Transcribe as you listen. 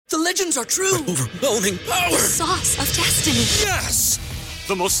The legends are true. Overwhelming power! Sauce of destiny. Yes!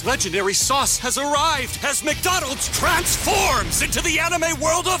 The most legendary sauce has arrived as McDonald's transforms into the anime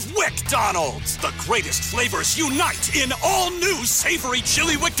world of WickDonald's. The greatest flavors unite in all new savory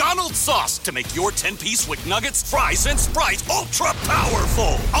chili McDonald's sauce to make your 10-piece Wick Nuggets, fries, and Sprite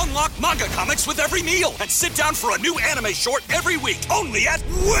ultra-powerful. Unlock manga comics with every meal and sit down for a new anime short every week only at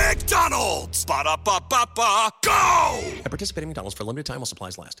WickDonald's. Ba-da-ba-ba-ba, go! At participating McDonald's for a limited time while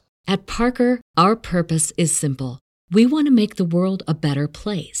supplies last. At Parker, our purpose is simple. We want to make the world a better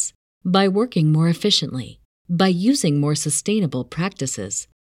place by working more efficiently, by using more sustainable practices,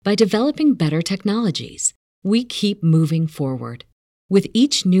 by developing better technologies. We keep moving forward. With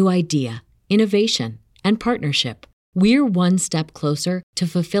each new idea, innovation, and partnership, we're one step closer to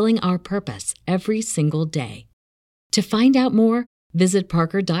fulfilling our purpose every single day. To find out more, visit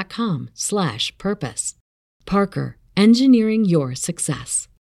parker.com/purpose. Parker, engineering your success.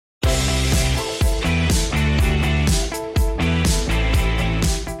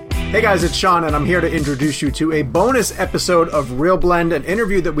 Hey guys, it's Sean, and I'm here to introduce you to a bonus episode of Real Blend, an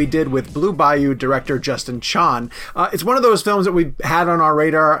interview that we did with Blue Bayou director Justin Chon. It's one of those films that we had on our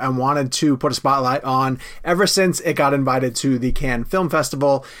radar and wanted to put a spotlight on ever since it got invited to the Cannes Film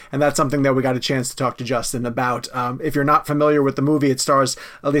Festival, and that's something that we got a chance to talk to Justin about. If you're not familiar with the movie, it stars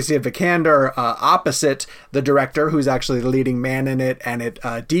Alicia Vikander opposite the director, who's actually the leading man in it, and it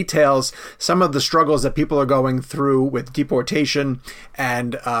details some of the struggles that people are going through with deportation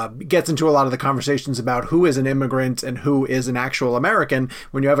and gets into a lot of the conversations about who is an immigrant and who is an actual American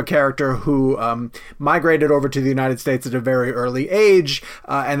when you have a character who migrated over to the United States at a very early age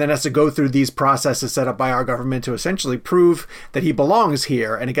and then has to go through these processes set up by our government to essentially prove that he belongs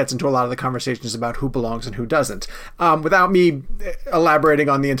here. And it gets into a lot of the conversations about who belongs and who doesn't. Without me elaborating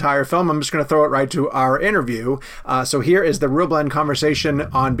on the entire film, I'm just going to throw it right to our interview. So here is the Real Blend conversation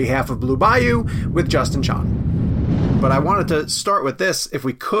on behalf of Blue Bayou with Justin Chon. But I wanted to start with this, if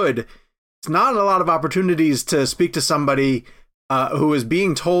we could. It's not a lot of opportunities to speak to somebody who is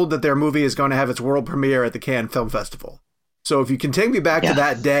being told that their movie is going to have its world premiere at the Cannes Film Festival. So if you can take me back to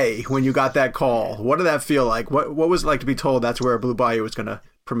that day when you got that call, what did that feel like? What was it like to be told that's where Blue Bayou was going to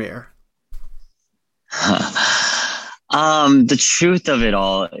premiere? The truth of it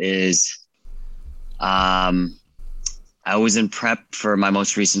all is I was in prep for my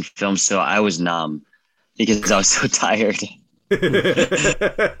most recent film, so I was numb. Because I was so tired.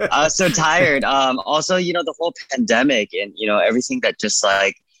 I was so tired. Also, the whole pandemic and, everything that just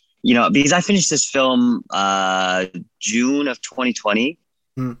like, because I finished this film June of 2020.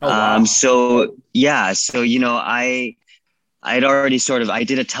 Oh, wow. I'd already I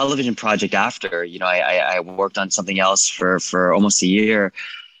did a television project after, I worked on something else for almost a year.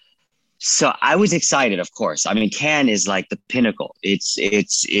 So I was excited, of course. I mean, Cannes is like the pinnacle. It's the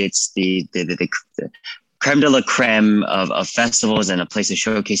creme de la creme of festivals and a place to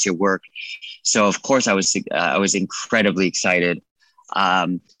showcase your work. So of course I was incredibly excited. But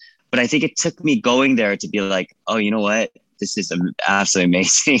I think it took me going there to be like, oh, you know what? This is absolutely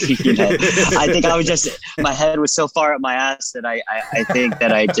amazing. I think I was my head was so far up my ass that I think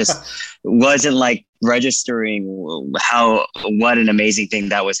that I just wasn't like registering what an amazing thing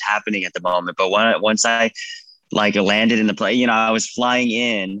that was happening at the moment. But once I like landed in the plane, I was flying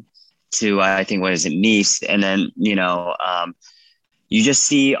in to I think Nice, and then you just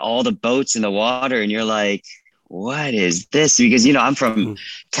see all the boats in the water and you're like, what is this? Because I'm from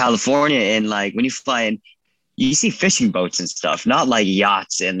California, and like when you fly in, you see fishing boats and stuff, not like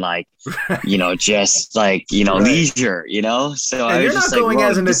yachts and like just like right. Leisure, so and I you're was not going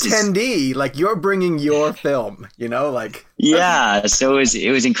as an attendee, like you're bringing your film, like so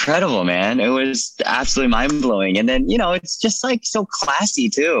it was incredible, man. It was absolutely mind-blowing. And then it's just like so classy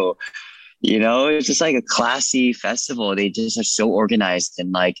too. It's just like a classy festival. They just are so organized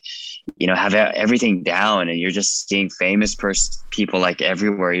and like have everything down, and you're just seeing famous people like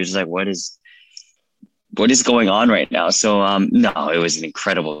everywhere. You're just like, what is going on right now? So no, it was an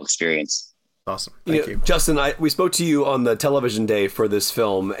incredible experience. Awesome. Thank you. Justin, we spoke to you on the television day for this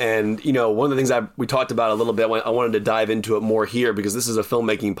film, and one of the things we talked about a little bit, I wanted to dive into it more here because this is a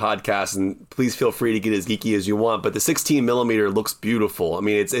filmmaking podcast, and please feel free to get as geeky as you want, but the 16 millimeter looks beautiful. I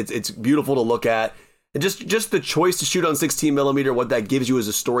mean, it's beautiful to look at. And just the choice to shoot on 16 millimeter, what that gives you as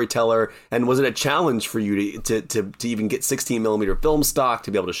a storyteller, and was it a challenge for you to even get 16 millimeter film stock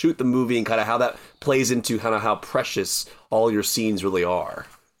to be able to shoot the movie, and kind of how that plays into kind of how precious all your scenes really are?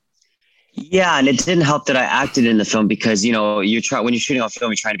 Yeah, and it didn't help that I acted in the film because when you're shooting on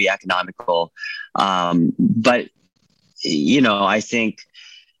film, you're trying to be economical, but I think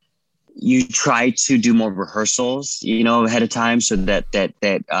you try to do more rehearsals, ahead of time, so that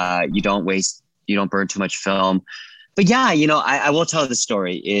you don't burn too much film. But yeah, I will tell the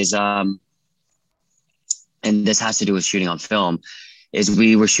story is, and this has to do with shooting on film, is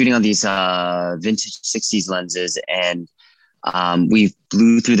we were shooting on these vintage 60s lenses, and we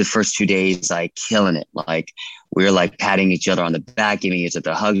blew through the first 2 days, like killing it. Like we were like patting each other on the back, giving each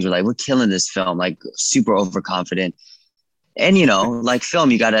other hugs. We're like, we're killing this film, like super overconfident. And like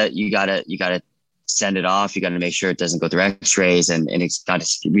film, you gotta send it off. You gotta make sure it doesn't go through X-rays, and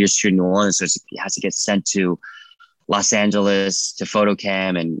we're shooting New Orleans, so it has to get sent to Los Angeles to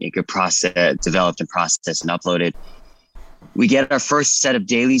Photocam, and it get developed and processed and uploaded. We get our first set of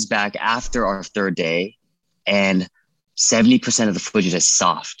dailies back after our third day, and 70% of the footage is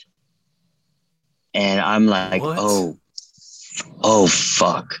soft. And I'm like, what? oh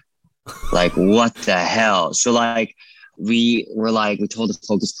fuck. Like, what the hell? So like, we told the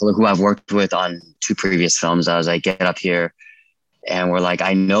focus puller, who I've worked with on 2 previous films, I was like, get up here. And we're like,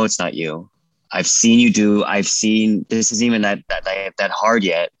 I know it's not you. This isn't even that hard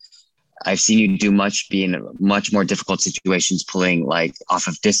yet. I've seen you be in much more difficult situations, pulling like off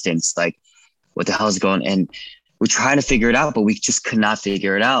of distance. Like, what the hell is going? And we're trying to figure it out, but we just could not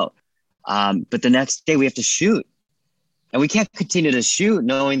figure it out. But the next day we have to shoot, and we can't continue to shoot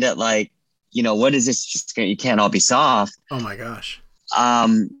knowing that, like, what is this? You can't all be soft. Oh my gosh.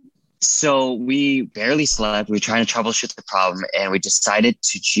 So we barely slept. We were trying to troubleshoot the problem, and we decided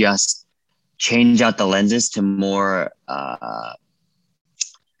to just change out the lenses to more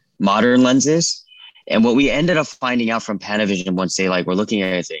modern lenses. And what we ended up finding out from Panavision once they we're looking at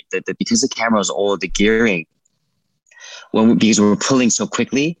everything, that because the camera was old, the gearing, because we were pulling so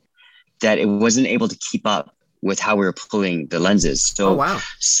quickly, that it wasn't able to keep up with how we were pulling the lenses. So, oh, wow.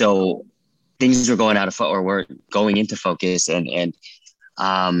 So things were going out of or were going into focus, and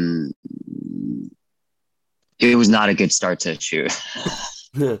it was not a good start to shoot.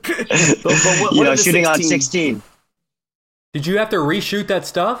 but what shooting on 16. Did you have to reshoot that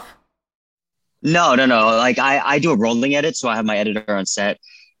stuff? No. Like I do a rolling edit, so I have my editor on set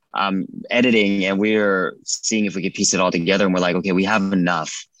editing, and we're seeing if we could piece it all together. And we're like, okay, we have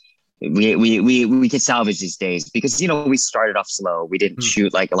enough. We could salvage these days, because we started off slow. We didn't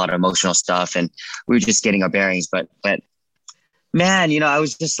shoot like a lot of emotional stuff, and we were just getting our bearings. But man, I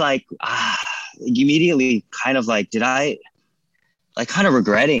was just like immediately kind of like, did I like kind of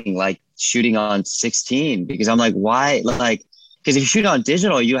regretting like shooting on 16, because I'm like, why? Like, because if you shoot on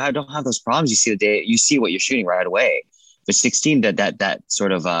digital, don't have those problems. You see what you're shooting right away. But 16, that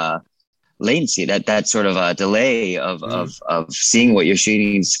sort of latency, that sort of delay of seeing what you're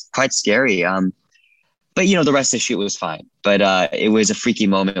shooting is quite scary. But the rest of the shoot was fine. But it was a freaky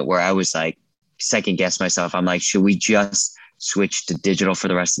moment where I was like second guess myself. I'm like, should we just switch to digital for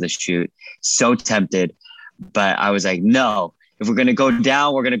the rest of the shoot? So tempted, but I was like, no. If we're gonna go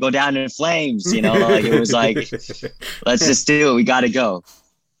down, we're gonna go down in flames. Like it was like, let's just do it. We gotta go.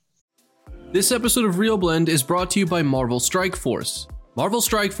 This episode of Real Blend is brought to you by Marvel Strike Force. Marvel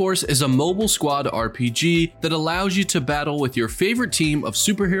Strike Force is a mobile squad RPG that allows you to battle with your favorite team of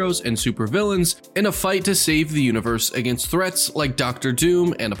superheroes and supervillains in a fight to save the universe against threats like Doctor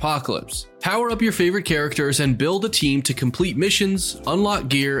Doom and Apocalypse. Power up your favorite characters and build a team to complete missions, unlock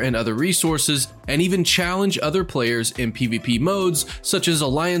gear and other resources, and even challenge other players in PvP modes such as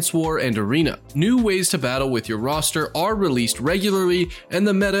Alliance War and Arena. New ways to battle with your roster are released regularly, and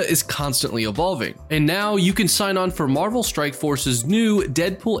the meta is constantly evolving. And now you can sign on for Marvel Strike Force's new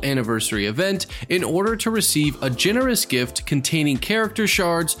Deadpool Anniversary event in order to receive a generous gift containing character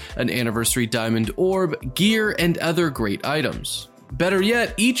shards, an anniversary diamond orb, gear, and other great items. Better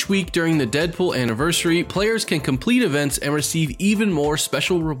yet, each week during the Deadpool Anniversary, players can complete events and receive even more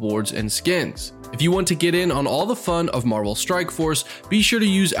special rewards and skins. If you want to get in on all the fun of Marvel Strike Force, be sure to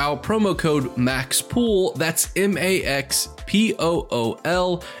use our promo code MAXPOOL, that's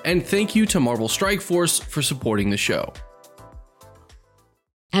MAXPOOL, and thank you to Marvel Strike Force for supporting the show.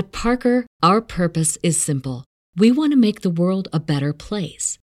 At Parker, our purpose is simple. We want to make the world a better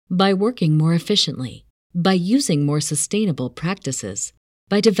place by working more efficiently, by using more sustainable practices,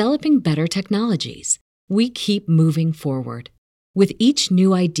 by developing better technologies. We keep moving forward. With each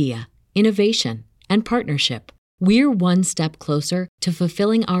new idea, innovation, and partnership, we're one step closer to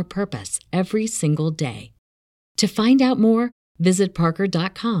fulfilling our purpose every single day. To find out more, visit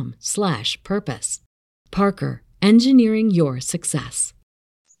parker.com/purpose. Parker, engineering your success.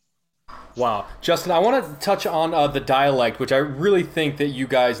 Wow. Justin, I want to touch on the dialect, which I really think that you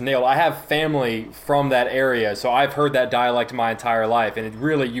guys nailed. I have family from that area, so I've heard that dialect my entire life, and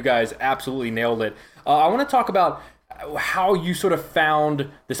you guys absolutely nailed it. I want to talk about how you sort of found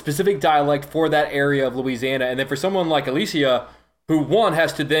the specific dialect for that area of Louisiana. And then for someone like Alicia, who one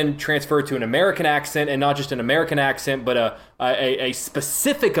has to then transfer to an American accent, and not just an American accent, but a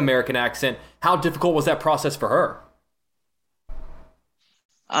specific American accent, how difficult was that process for her?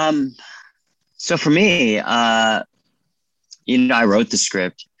 So for me, I wrote the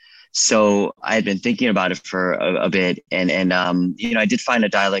script, so I had been thinking about it for a bit, and I did find a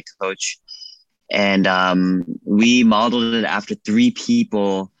dialect coach, and we modeled it after 3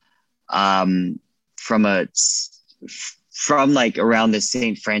 people from like around the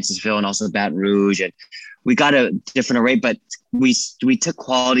St. Francisville and also Baton Rouge, and we got a different array, but we took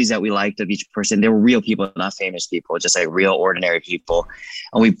qualities that we liked of each person. They were real people, not famous people, just like real ordinary people.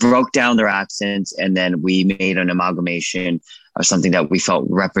 And we broke down their accents, and then we made an amalgamation of something that we felt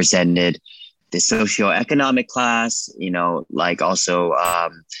represented the socioeconomic class, like also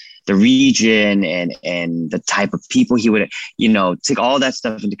the region and the type of people he would, take all that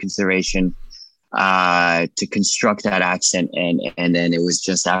stuff into consideration to construct that accent. And then it was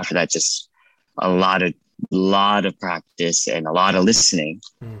just after that, just a lot of practice and a lot of listening.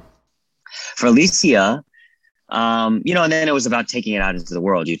 For Alicia, and then it was about taking it out into the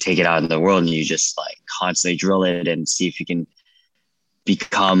world. You take it out into the world and you just like constantly drill it and see if you can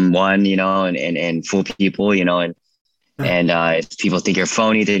become one, and fool people, and if people think you're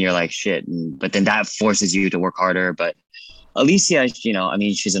phony, then you're like shit. But then that forces you to work harder. But Alicia,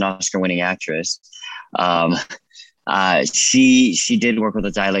 she's an Oscar-winning actress. She did work with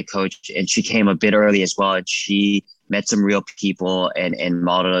a dialect coach, and she came a bit early as well. And she met some real people and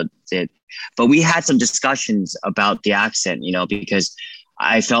modeled it. But we had some discussions about the accent, because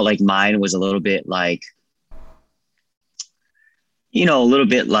I felt like mine was a little bit like, a little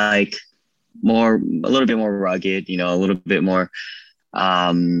bit more rugged, a little bit more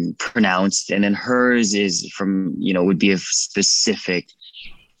pronounced, and then hers is from would be a specific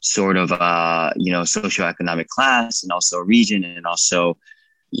sort of socioeconomic class, and also a region, and also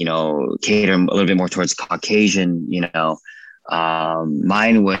cater a little bit more towards Caucasian.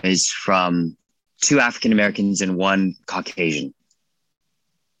 Mine was from 2 African Americans and 1 Caucasian.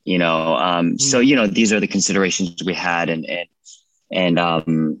 So these are the considerations we had, and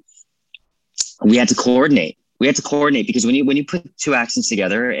we had to coordinate. Because when you put 2 accents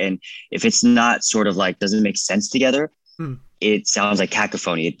together, and if it's not sort of like doesn't make sense together, it sounds like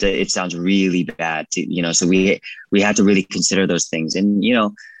cacophony. It sounds really bad. So we had to really consider those things. And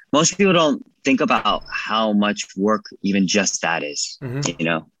most people don't think about how much work even just that is.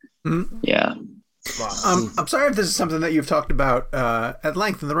 Yeah. Wow. I'm sorry if this is something that you've talked about at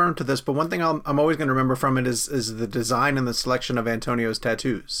length in the run to this, but one thing I'm always going to remember from it is the design and the selection of Antonio's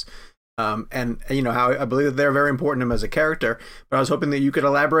tattoos. And how I believe that they're very important to him as a character, but I was hoping that you could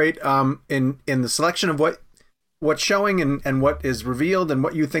elaborate in the selection of what's showing and what is revealed, and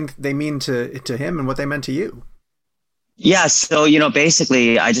what you think they mean to him and what they meant to you. Yeah. So,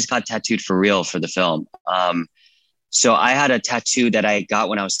 basically I just got tattooed for real for the film. So I had a tattoo that I got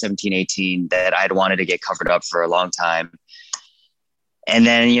when I was 17, 18 that I'd wanted to get covered up for a long time. And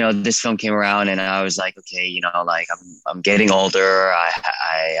then, this film came around, and I was like, okay, like I'm getting older.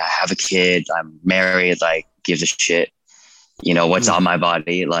 I have a kid. I'm married. Like, gives a shit, what's on my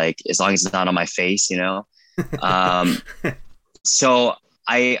body, like, as long as it's not on my face, So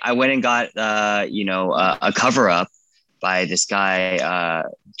I went and got, a cover up by this guy,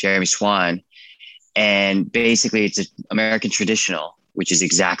 Jeremy Swan. And basically it's an American traditional, which is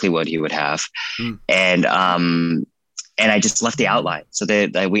exactly what he would have. And I just left the outline. So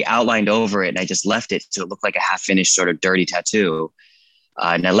we outlined over it, and I just left it so it looked like a half-finished sort of dirty tattoo.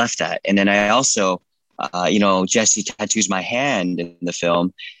 And I left that. And then I also, Jesse tattoos my hand in the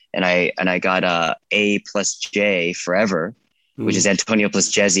film, and I got A+J forever, which is Antonio plus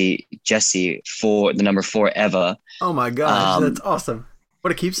Jesse for the number 4 Eva. Oh my gosh, that's awesome.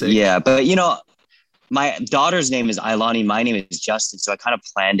 What a keepsake. Yeah, but my daughter's name is Ilani. My name is Justin. So I kind of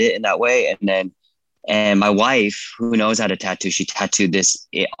planned it in that way. And my wife, who knows how to tattoo, she tattooed this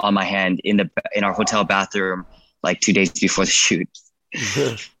on my hand in our hotel bathroom, like 2 days before the shoot.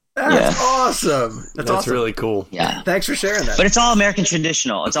 That's awesome. That's awesome. Really cool. Yeah. Thanks for sharing that. But it's all American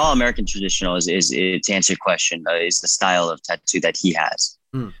traditional. Is to answer your question, is the style of tattoo that he has,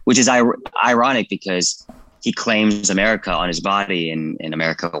 which is ironic because he claims America on his body, and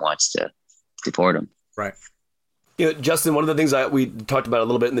America wants to deport him. Right. Justin, one of the things we talked about a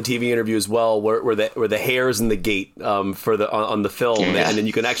little bit in the TV interview as well were the hairs in the gate for on the film, and then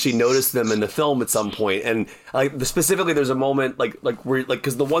you can actually notice them in the film at some point. And specifically, there's a moment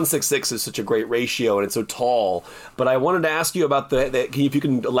because the 1:6 is such a great ratio and it's so tall. But I wanted to ask you about if you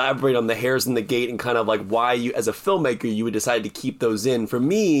can elaborate on the hairs in the gate and kind of like why you, as a filmmaker, you would decide to keep those in. For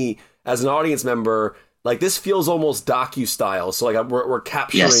me, as an audience member, like this feels almost docu-style. So like we're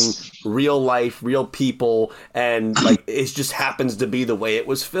capturing real life, real people, and like it just happens to be the way it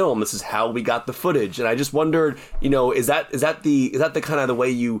was filmed. This is how we got the footage. And I just wondered, is that the kind of the way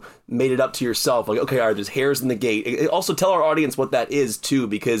you made it up to yourself? Like, okay, all right, there's hairs in the gate. Also tell our audience what that is too,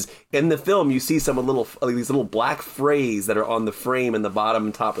 because in the film you see some these little black frays that are on the frame and the bottom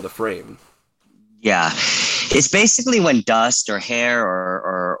and top of the frame. Yeah, it's basically when dust or hair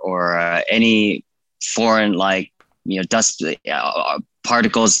or any foreign dust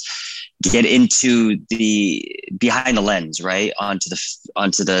particles get into the behind the lens, right, onto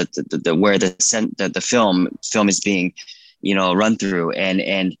the where the film is being run through,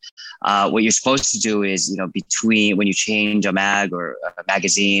 and what you're supposed to do is between when you change a mag or a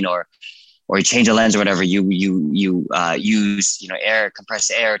magazine or you change a lens or whatever, you use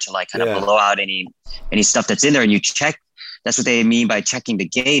compressed air to like kind of blow out any stuff that's in there, and you check. That's what they mean by checking the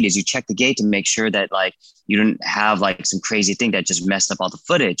gate, is you check the gate to make sure that like you don't have like some crazy thing that just messed up all the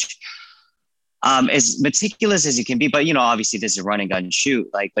footage. As meticulous as you can be, but obviously this is a run and gun shoot,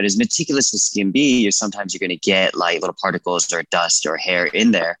 but as meticulous as you can be, sometimes you're going to get like little particles or dust or hair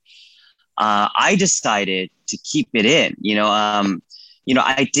in there. I decided to keep it in,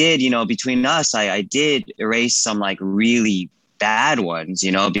 I did, between us, I did erase some like really bad ones,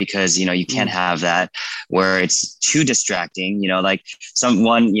 because, you can't have that where it's too distracting, like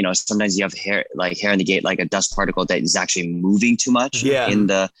sometimes you have hair in the gate, like a dust particle that is actually moving too much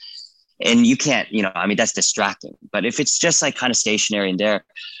and you can't, that's distracting. But if it's just like kind of stationary in there,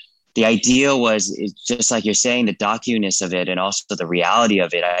 the idea was, it's just like you're saying, the docu-ness of it and also the reality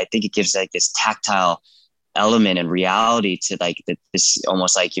of it. I think it gives like this tactile element and reality to like this,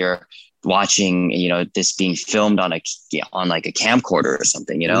 almost like you're watching, this being filmed on like a camcorder or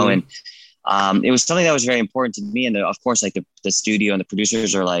something, and it was something that was very important to me. And of course, like the studio and the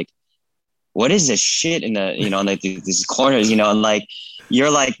producers are like, what is this shit in the, like these corners, and like, you're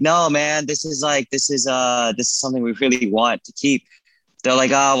like, no, man, this is something we really want to keep. They're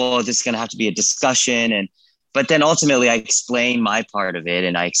like, oh, well, this is going to have to be a discussion. But then ultimately I explain my part of it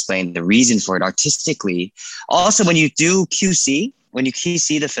and I explain the reason for it artistically. Also, when you do QC, when you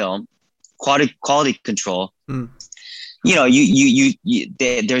QC the film, quality control,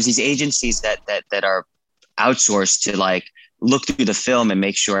 there's these agencies that are outsourced to like look through the film and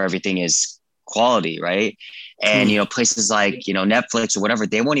make sure everything is quality, right? And places like Netflix or whatever,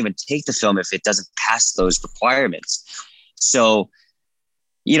 they won't even take the film if it doesn't pass those requirements. So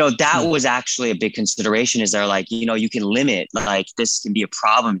that was actually a big consideration, is they're like, you can limit, like this can be a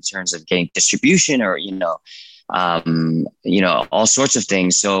problem in terms of getting distribution or all sorts of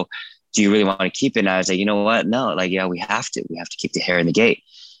things. So do you really want to keep it? And I was like, you know what? No, like, yeah, we have to keep the hair in the gate.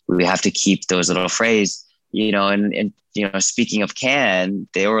 We have to keep those little frays, and speaking of Cannes,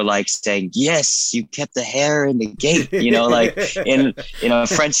 they were like saying, yes, you kept the hair in the gate, like in a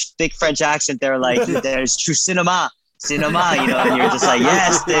thick French accent, they're like, there's true cinema, and you're just like,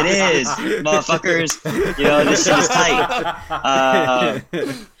 yes, it is, motherfuckers, this shit is tight.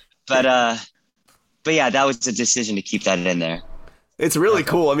 But yeah, that was the decision to keep that in there. It's really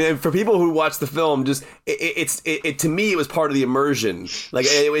cool. I mean, for people who watch the film, just it to me, it was part of the immersion. Like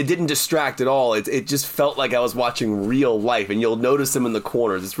it didn't distract at all. It just felt like I was watching real life, and you'll notice them in the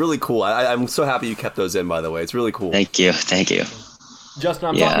corners. It's really cool. I'm so happy you kept those in. By the way, it's really cool. Thank you. Justin,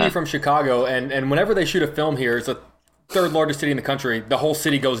 I'm talking to you from Chicago, and whenever they shoot a film here, it's the third largest city in the country. The whole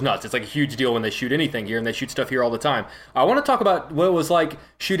city goes nuts. It's like a huge deal when they shoot anything here, and they shoot stuff here all the time. I want to talk about what it was like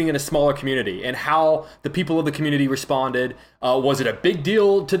shooting in a smaller community and how the people of the community responded. Was it a big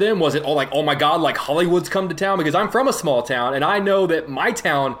deal to them? Was it all like, oh my God, like Hollywood's come to town? Because I'm from a small town, and I know that my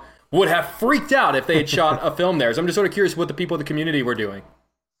town would have freaked out if they had shot a film there. So I'm just sort of curious what the people of the community were doing.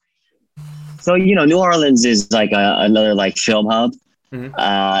 So, New Orleans is like another like film hub. Mm-hmm.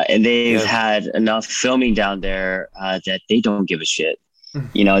 And they've had enough filming down there that they don't give a shit.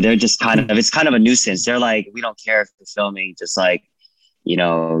 They're just it's kind of a nuisance. They're like, we don't care if the filming, just like,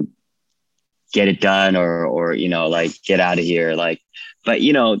 get it done or like get out of here. Like, but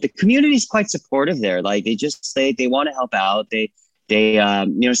the community is quite supportive there. Like they want to help out. They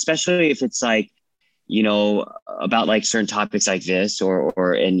especially if it's like, about like certain topics like this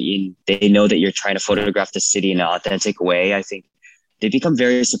and they know that you're trying to photograph the city in an authentic way. I think they become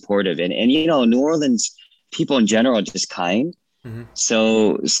very supportive. And New Orleans, people in general are just kind. Mm-hmm.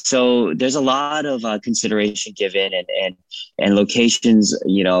 So there's a lot of consideration given, and locations,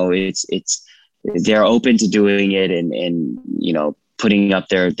 you know, they're open to doing it, and you know, putting up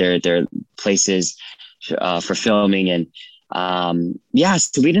their places for filming, and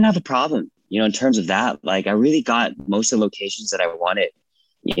so we didn't have a problem, you know, in terms of that. Like, I really got most of the locations that I wanted,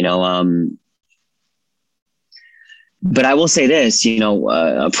 you know. But I will say this, you know,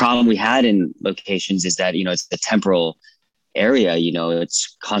 a problem we had in locations is that, you know, it's the temporal area, you know,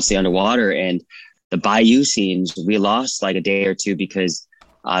 it's constantly underwater, and the bayou scenes, we lost like a day or two because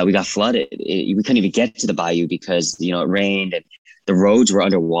we got flooded. We couldn't even get to the bayou because, you know, it rained and the roads were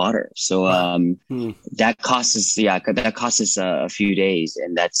underwater. So that cost us a few days,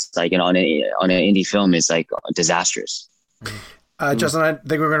 and that's like, you know, on an indie film is like disastrous. Justin, I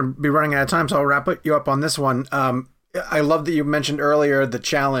think we're going to be running out of time, so I'll wrap you up on this one. I love that you mentioned earlier the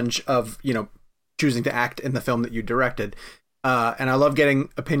challenge of, you know, choosing to act in the film that you directed. And I love getting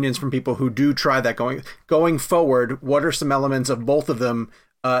opinions from people who do try that going forward. What are some elements of both of them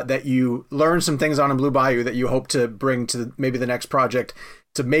that you learned some things on in Blue Bayou that you hope to bring to maybe the next project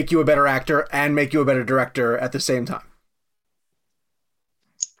to make you a better actor and make you a better director at the same time?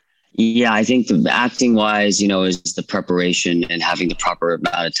 Yeah, I think the acting wise, you know, is the preparation and having the proper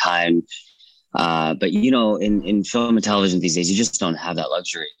amount of time. But, you know, in film and television these days, you just don't have that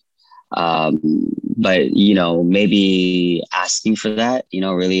luxury. But, you know, maybe asking for that, you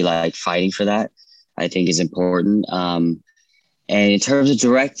know, really like fighting for that, I think is important. And in terms of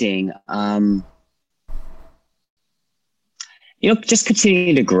directing, you know, just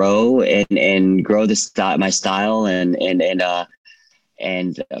continuing to grow and grow my style and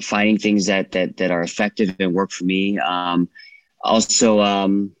finding things that are effective and work for me. Also,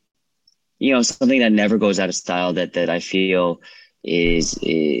 you know, something that never goes out of style that I feel is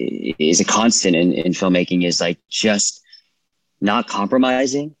a constant in filmmaking is like just not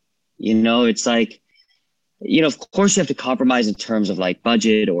compromising. You know, it's like, you know, of course you have to compromise in terms of like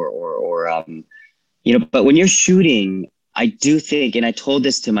budget or you know, but when you're shooting, I do think, and I told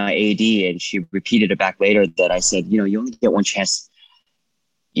this to my AD and she repeated it back later, that I said, you know, you only get one chance,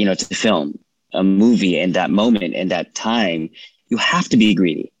 you know, to film a movie in that moment, in that time. You have to be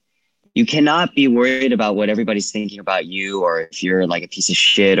greedy. You cannot be worried about what everybody's thinking about you, or if you're like a piece of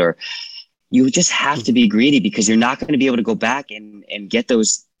shit, or you just have to be greedy because you're not going to be able to go back and get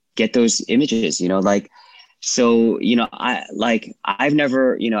those images, you know, like, so, you know, I've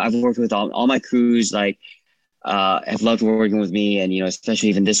never, you know, I've worked with all my crews, like, have loved working with me. And, you know, especially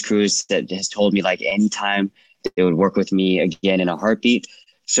even this crew that has told me like anytime they would work with me again in a heartbeat.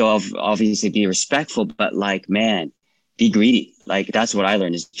 So I'll obviously be respectful, but like, man, be greedy. Like, that's what I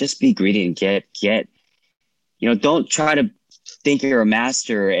learned, is just be greedy and get, you know, don't try to think you're a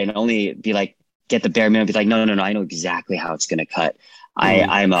master and only be like, get the bare minimum, be like, no, I know exactly how it's going to cut.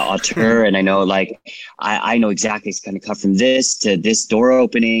 I'm an auteur and I know, like, I know exactly it's going to cut from this to this door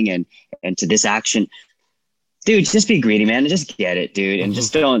opening and to this action. Dude, just be greedy, man. Just get it, dude. And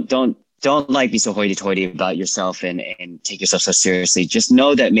just don't like be so hoity-toity about yourself and take yourself so seriously. Just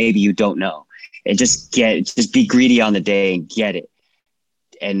know that maybe you don't know, and just be greedy on the day and get it.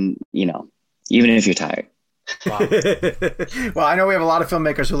 And, you know, even if you're tired. Wow. Well, I know we have a lot of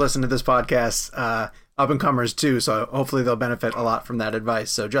filmmakers who listen to this podcast, up and comers too. So hopefully they'll benefit a lot from that advice.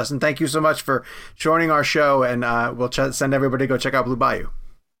 So Justin, thank you so much for joining our show, and we'll send everybody to go check out Blue Bayou.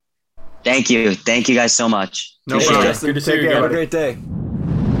 Thank you guys so much. No problem. Good to see you. Have a great day.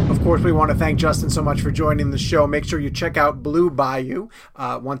 Of course, we want to thank Justin so much for joining the show. Make sure you check out Blue Bayou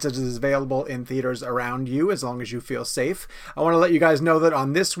once it is available in theaters around you, as long as you feel safe. I want to let you guys know that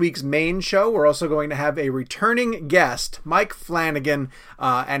on this week's main show, we're also going to have a returning guest. Mike Flanagan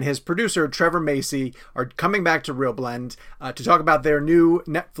and his producer, Trevor Macy, are coming back to Real Blend to talk about their new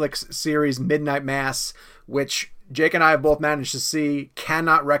Netflix series, Midnight Mass, which Jake and I have both managed to see.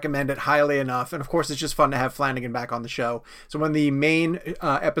 Cannot recommend it highly enough. And of course, it's just fun to have Flanagan back on the show. So when the main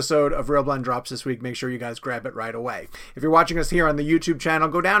episode of Real Blend drops this week, make sure you guys grab it right away. If you're watching us here on the YouTube channel,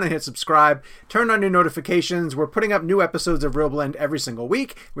 go down and hit subscribe. Turn on your notifications. We're putting up new episodes of Real Blend every single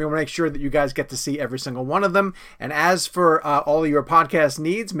week. We want to make sure that you guys get to see every single one of them. And as for all of your podcast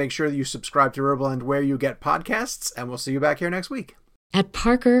needs, make sure that you subscribe to Real Blend where you get podcasts. And we'll see you back here next week. At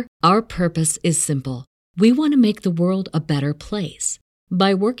Parker, our purpose is simple. We want to make the world a better place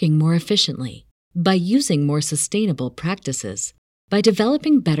by working more efficiently, by using more sustainable practices, by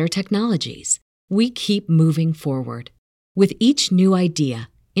developing better technologies. We keep moving forward. With each new idea,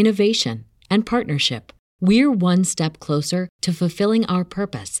 innovation, and partnership, we're one step closer to fulfilling our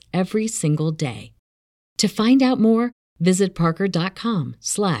purpose every single day. To find out more, visit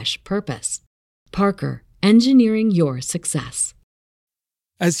parker.com/purpose. Parker, engineering your success.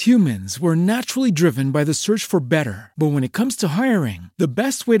 As humans, we're naturally driven by the search for better. But when it comes to hiring, the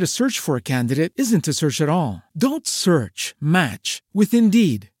best way to search for a candidate isn't to search at all. Don't search, match with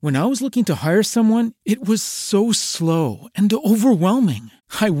Indeed. When I was looking to hire someone, it was so slow and overwhelming.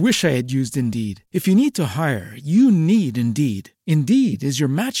 I wish I had used Indeed. If you need to hire, you need Indeed. Indeed is your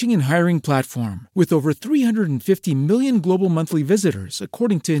matching and hiring platform with over 350 million global monthly visitors,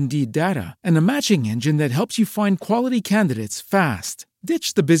 according to Indeed data, and a matching engine that helps you find quality candidates fast.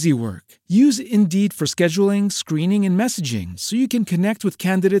 Ditch the busy work. Use Indeed for scheduling, screening, and messaging so you can connect with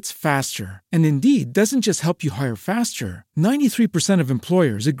candidates faster. And Indeed doesn't just help you hire faster. 93% of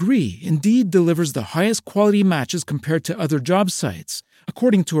employers agree Indeed delivers the highest quality matches compared to other job sites,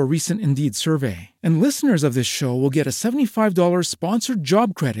 according to a recent Indeed survey. And listeners of this show will get a $75 sponsored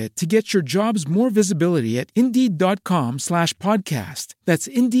job credit to get your jobs more visibility at Indeed.com/podcast. That's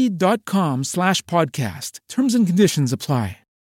Indeed.com/podcast. Terms and conditions apply.